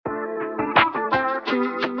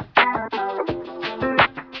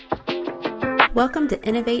Welcome to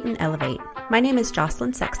Innovate and Elevate. My name is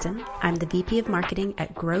Jocelyn Sexton. I'm the VP of Marketing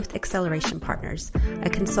at Growth Acceleration Partners, a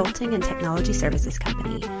consulting and technology services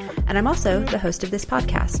company. And I'm also the host of this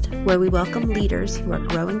podcast, where we welcome leaders who are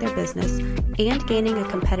growing their business and gaining a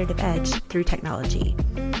competitive edge through technology.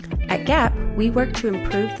 At Gap, we work to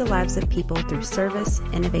improve the lives of people through service,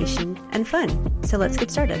 innovation, and fun. So let's get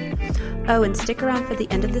started. Oh, and stick around for the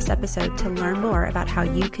end of this episode to learn more about how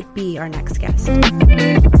you could be our next guest.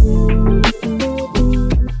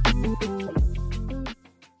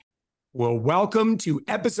 Well, welcome to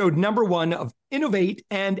episode number 1 of Innovate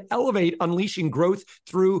and Elevate, Unleashing Growth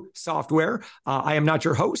Through Software. I am not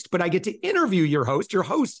your host, but I get to interview your host. Your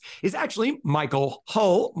host is actually Michael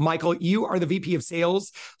Hull. Michael, you are the VP of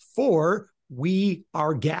Sales for We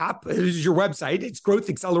Are Gap. This is your website. It's Growth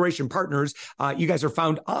Acceleration Partners. You guys are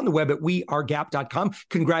found on the web at wearegap.com.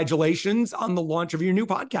 Congratulations on the launch of your new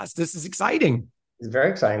podcast. This is exciting. It's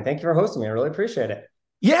very exciting. Thank you for hosting me. I really appreciate it.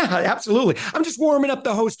 Yeah, absolutely. I'm just warming up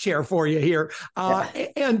the host chair for you here.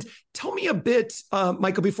 And tell me a bit,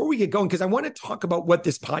 Michael, before we get going, because I want to talk about what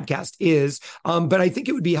this podcast is, but I think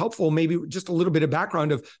it would be helpful, maybe just a little bit of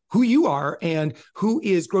background of who you are and who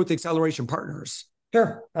is Growth Acceleration Partners.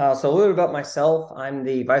 Sure. So a little bit about myself. I'm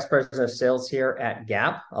the Vice President of Sales here at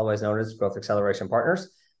Gap, otherwise known as Growth Acceleration Partners.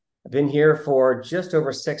 I've been here for just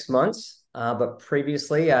over 6 months, but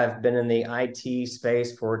previously I've been in the IT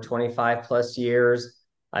space for 25 plus years.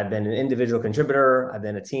 I've been an individual contributor, I've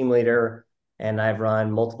been a team leader, and I've run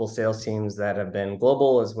multiple sales teams that have been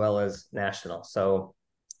global as well as national. So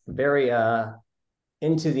very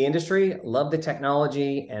into the industry, love the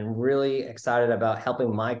technology, and really excited about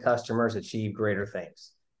helping my customers achieve greater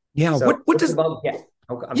things. Yeah, so what does about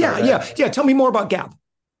Gap? Tell me more about Gap.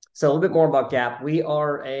 So a little bit more about Gap. We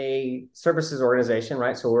are a services organization,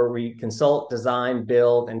 right? So where we consult, design,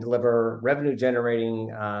 build, and deliver revenue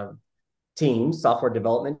generating teams, software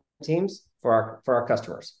development teams for our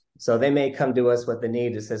customers. So they may come to us with the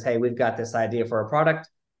need that says, hey, we've got this idea for a product.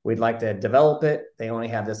 We'd like to develop it. They only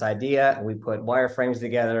have this idea. And we put wireframes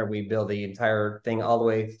together. We build the entire thing all the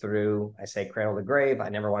way through, I say cradle to grave. I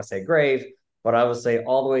never want to say grave, but I would say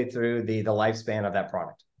all the way through the lifespan of that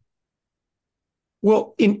product.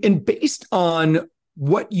 Well, and based on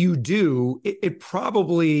what you do, it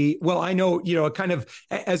probably, well, I know, kind of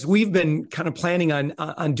as we've been kind of planning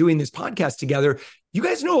on doing this podcast together, you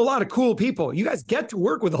guys know a lot of cool people. You guys get to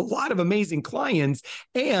work with a lot of amazing clients.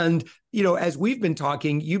 And, as we've been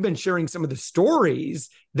talking, you've been sharing some of the stories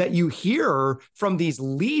that you hear from these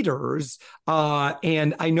leaders.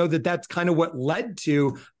 And I know that that's kind of what led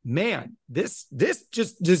to, man, this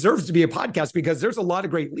just deserves to be a podcast, because there's a lot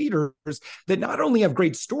of great leaders that not only have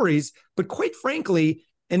great stories, but quite frankly,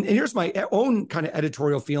 and here's my own kind of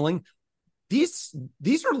editorial feeling, these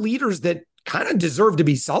are leaders that kind of deserve to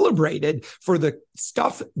be celebrated for the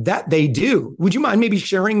stuff that they do. Would you mind maybe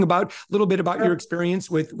sharing a little bit about your experience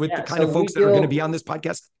with the kind of folks that are going to be on this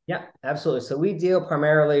podcast? Yeah, absolutely. So we deal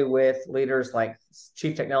primarily with leaders like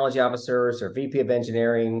chief technology officers or VP of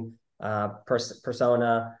engineering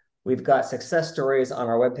persona. We've got success stories on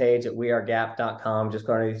our webpage at wearegap.com. Just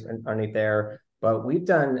go underneath there. But we've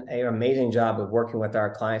done an amazing job of working with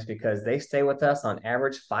our clients because they stay with us on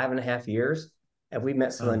average 5.5 years. And we've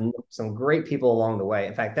met some great people along the way.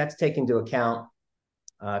 In fact, that's taking into account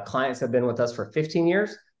clients have been with us for 15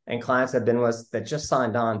 years and clients have been with us that just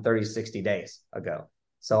signed on 30, 60 days ago.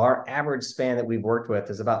 So our average span that we've worked with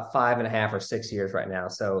is about 5.5 or 6 years right now.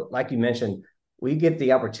 So like you mentioned, we get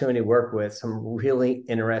the opportunity to work with some really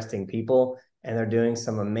interesting people, and they're doing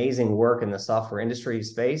some amazing work in the software industry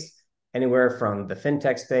space, anywhere from the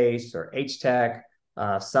fintech space or H-tech,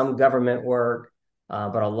 some government work.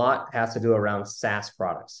 But a lot has to do around SaaS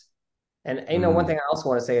products. And, one thing I also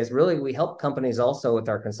want to say is really we help companies also with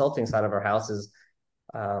our consulting side of our house is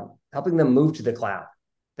helping them move to the cloud.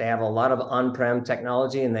 They have a lot of on-prem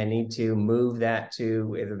technology and they need to move that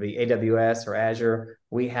to either the AWS or Azure.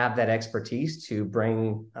 We have that expertise to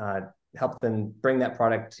help them bring that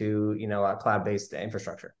product to, a cloud-based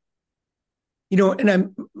infrastructure.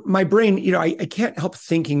 And my brain, I can't help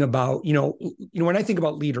thinking about, when I think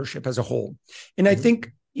about leadership as a whole, and I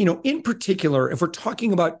think, in particular, if we're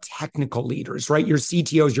talking about technical leaders, right, your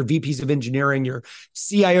CTOs, your VPs of engineering, your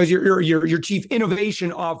CIOs, your chief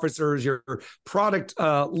innovation officers, your product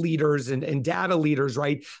leaders and data leaders,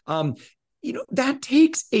 right? That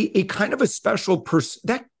takes a kind of a special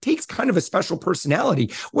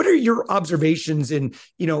personality. What are your observations in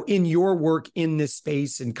your work in this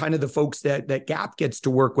space and kind of the folks that Gap gets to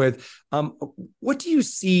work with? What do you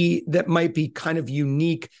see that might be kind of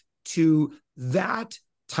unique to that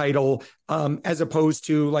title, as opposed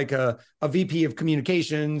to like a VP of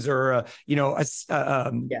communications or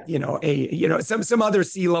some other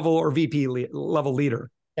C-level or VP level leader?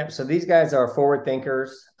 Yep. So these guys are forward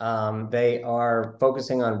thinkers. They are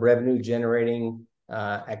focusing on revenue generating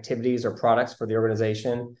activities or products for the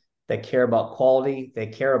organization. They care about quality. They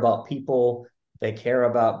care about people. They care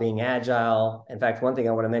about being agile. In fact, one thing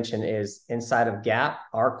I want to mention is inside of Gap,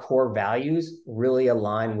 our core values really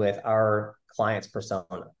align with our client's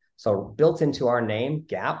persona. So built into our name,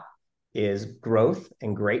 Gap, is growth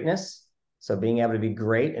and greatness. So being able to be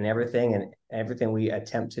great in everything and everything we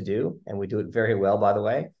attempt to do, and we do it very well, by the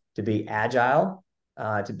way, to be agile,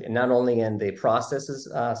 to be not only in the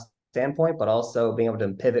processes standpoint, but also being able to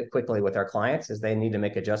pivot quickly with our clients as they need to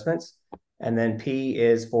make adjustments. And then P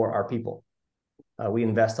is for our people. We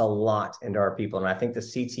invest a lot into our people. And I think the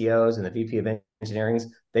CTOs and the VP of engineering,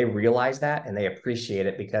 they realize that and they appreciate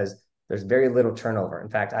it because there's very little turnover. In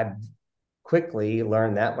fact, I quickly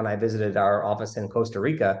learned that when I visited our office in Costa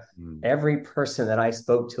Rica. Every person that I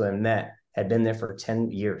spoke to and met had been there for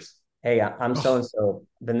 10 years. Hey, I'm so-and-so,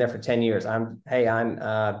 been there for 10 years. I've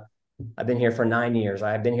been here for 9 years.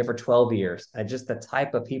 I've been here for 12 years. Just the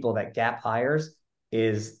type of people that Gap hires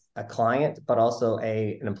is a client, but also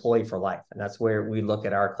an employee for life. And that's where we look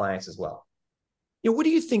at our clients as well. What do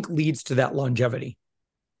you think leads to that longevity?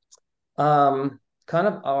 Kind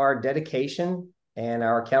of our dedication and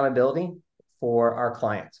our accountability for our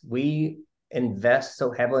clients. We invest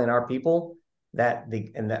so heavily in our people that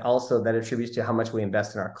attributes to how much we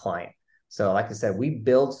invest in our client. So like I said, we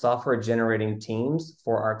build software generating teams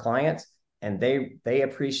for our clients, and they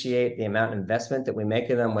appreciate the amount of investment that we make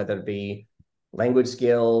in them, whether it be language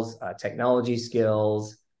skills, technology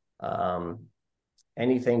skills,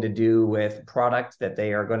 anything to do with product that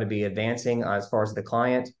they are going to be advancing as far as the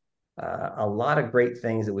client. A lot of great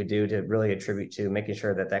things that we do to really attribute to making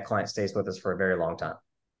sure that client stays with us for a very long time.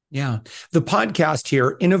 Yeah. The podcast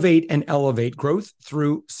here, Innovate and Elevate, Growth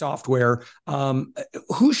Through Software.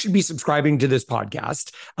 Who should be subscribing to this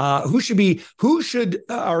podcast? Who should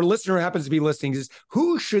our listener happens to be listening is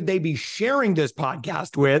who should they be sharing this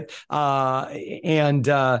podcast with?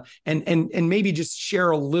 And maybe just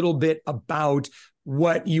share a little bit about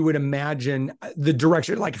what you would imagine the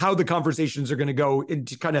direction, like how the conversations are going to go, and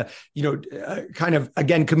to kind of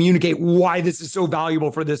again communicate why this is so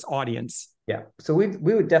valuable for this audience. Yeah. So we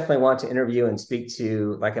would definitely want to interview and speak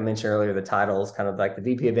to, like I mentioned earlier, the titles, kind of like the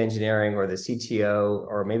VP of engineering or the CTO,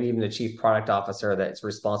 or maybe even the chief product officer that's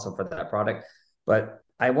responsible for that product. But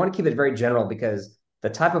I want to keep it very general because the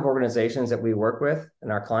type of organizations that we work with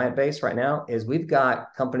in our client base right now is we've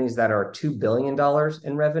got companies that are $2 billion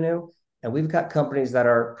in revenue, and we've got companies that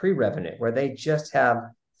are pre-revenue where they just have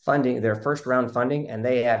funding, their first round funding, and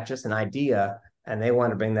they have just an idea and they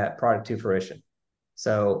want to bring that product to fruition.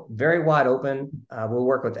 So very wide open. We'll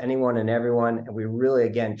work with anyone and everyone. And we really,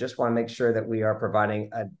 again, just want to make sure that we are providing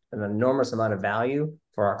an enormous amount of value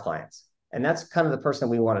for our clients. And that's kind of the person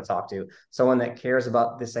we want to talk to. Someone that cares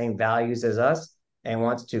about the same values as us and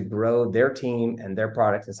wants to grow their team and their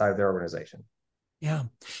product inside of their organization. Yeah.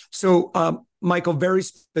 So, Michael, very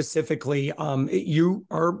specifically, you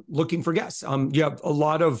are looking for guests. You have a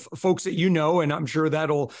lot of folks that you know, and I'm sure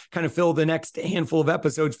that'll kind of fill the next handful of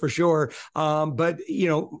episodes for sure. But,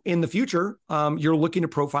 in the future, you're looking to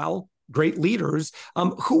profile great leaders.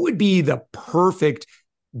 Who would be the perfect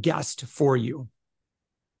guest for you?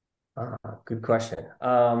 Good question.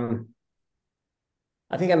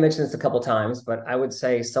 I think I mentioned this a couple of times, but I would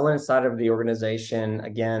say someone inside of the organization,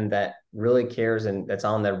 again, that really cares and that's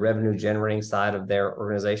on the revenue generating side of their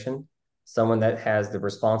organization, someone that has the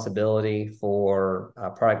responsibility for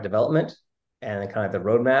product development and kind of the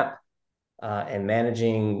roadmap and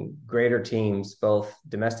managing greater teams, both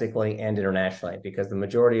domestically and internationally, because the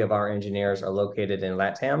majority of our engineers are located in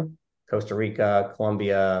LATAM, Costa Rica,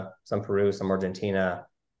 Colombia, some Peru, some Argentina.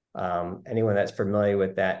 Anyone that's familiar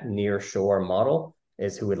with that near shore model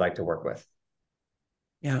is who we'd like to work with.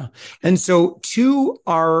 Yeah. And so to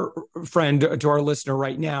our friend, to our listener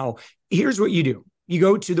right now, here's what you do. You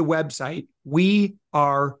go to the website, wearegap.com.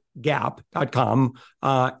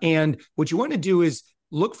 And what you want to do is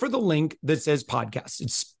look for the link that says podcast.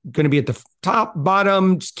 It's going to be at the top,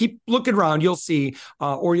 bottom. Just keep looking around. You'll see,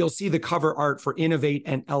 or you'll see the cover art for Innovate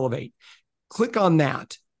and Elevate. Click on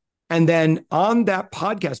that. And then on that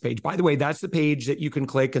podcast page, by the way, that's the page that you can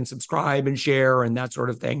click and subscribe and share and that sort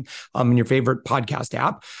of thing in your favorite podcast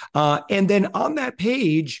app. And then on that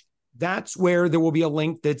page, that's where there will be a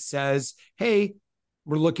link that says, hey,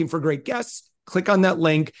 we're looking for great guests. Click on that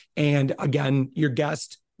link. And again, your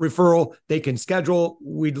guest referral, they can schedule.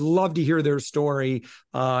 We'd love to hear their story.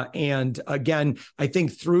 And again, I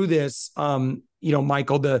think through this,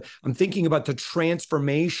 Michael, I'm thinking about the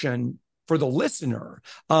transformation for the listener.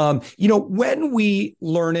 When we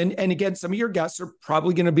learn, and again, some of your guests are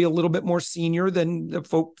probably going to be a little bit more senior than the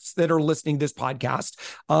folks that are listening to this podcast.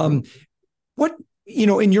 What,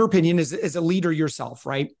 in your opinion, as a leader yourself,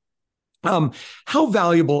 right? How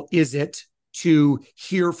valuable is it to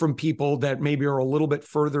hear from people that maybe are a little bit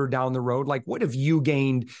further down the road? Like, what have you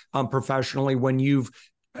gained professionally when you've,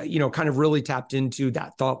 kind of really tapped into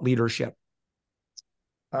that thought leadership?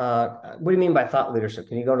 What do you mean by thought leadership?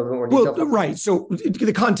 Can you go into a little more detail? Well, right. So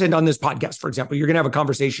the content on this podcast, for example, you're going to have a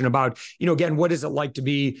conversation about, again, what is it like to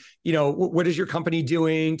be, what is your company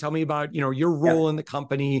doing? Tell me about, your role in the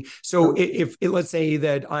company. So if let's say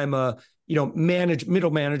that I'm a,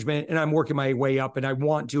 middle management and I'm working my way up and I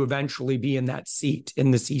want to eventually be in that seat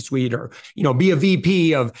in the C-suite or, be a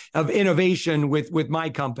VP of innovation with my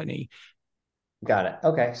company. Got it.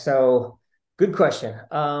 Okay. So good question.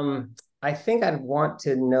 I think I'd want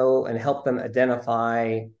to know and help them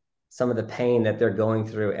identify some of the pain that they're going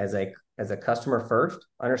through as a customer first,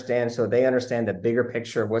 so they understand the bigger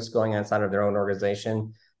picture of what's going on inside of their own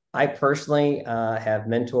organization. I personally have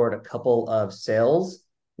mentored a couple of sales.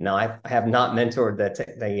 Now, I have not mentored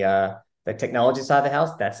the technology side of the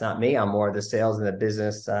house. That's not me. I'm more of the sales and the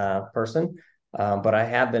business person. But I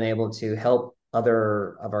have been able to help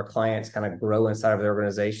other of our clients kind of grow inside of their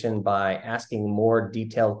organization by asking more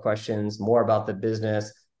detailed questions, more about the business,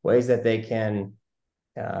 ways that they can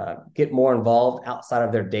get more involved outside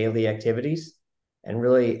of their daily activities, and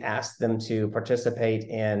really ask them to participate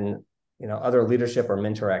in, other leadership or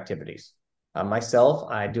mentor activities. Myself,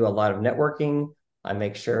 I do a lot of networking. I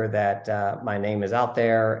make sure that my name is out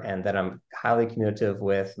there and that I'm highly communicative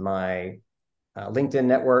with my LinkedIn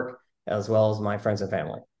network, as well as my friends and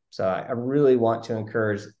family. So I really want to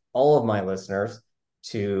encourage all of my listeners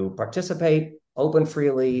to participate, open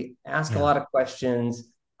freely, ask a lot of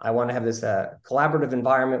questions. I want to have this collaborative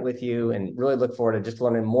environment with you and really look forward to just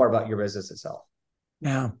learning more about your business itself.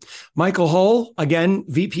 Yeah. Michael Hull, again,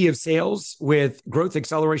 VP of Sales with Growth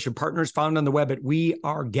Acceleration Partners, found on the web at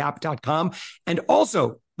wearegap.com, and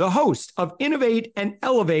also the host of Innovate and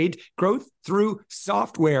Elevate, Growth Through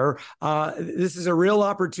Software. This is a real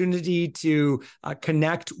opportunity to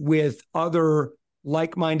connect with other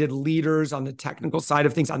like-minded leaders on the technical side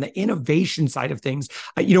of things, on the innovation side of things.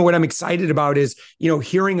 What I'm excited about is,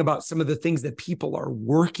 hearing about some of the things that people are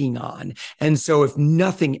working on. And so if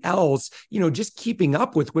nothing else, just keeping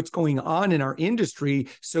up with what's going on in our industry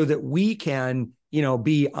so that we can,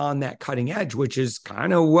 be on that cutting edge, which is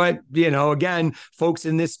kind of what, again, folks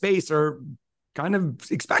in this space are kind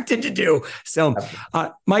of expected to do. So,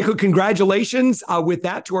 Michael, congratulations with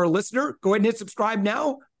that to our listener. Go ahead and hit subscribe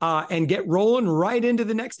now and get rolling right into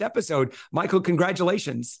the next episode. Michael,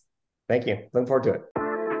 congratulations. Thank you. Looking forward to it.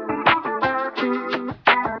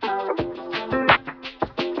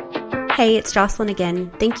 Hey, it's Jocelyn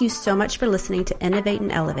again. Thank you so much for listening to Innovate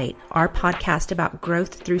and Elevate, our podcast about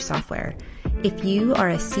growth through software. If you are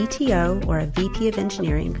a CTO or a VP of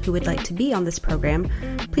engineering who would like to be on this program,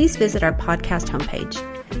 please visit our podcast homepage.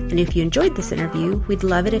 And if you enjoyed this interview, we'd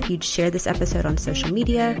love it if you'd share this episode on social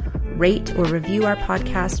media, rate or review our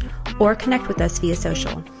podcast, or connect with us via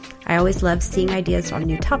social. I always love seeing ideas on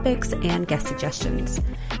new topics and guest suggestions.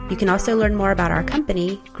 You can also learn more about our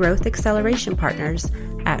company, Growth Acceleration Partners,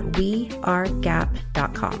 at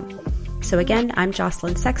wearegap.com. So again, I'm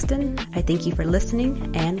Jocelyn Sexton. I thank you for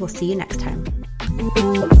listening, and we'll see you next time.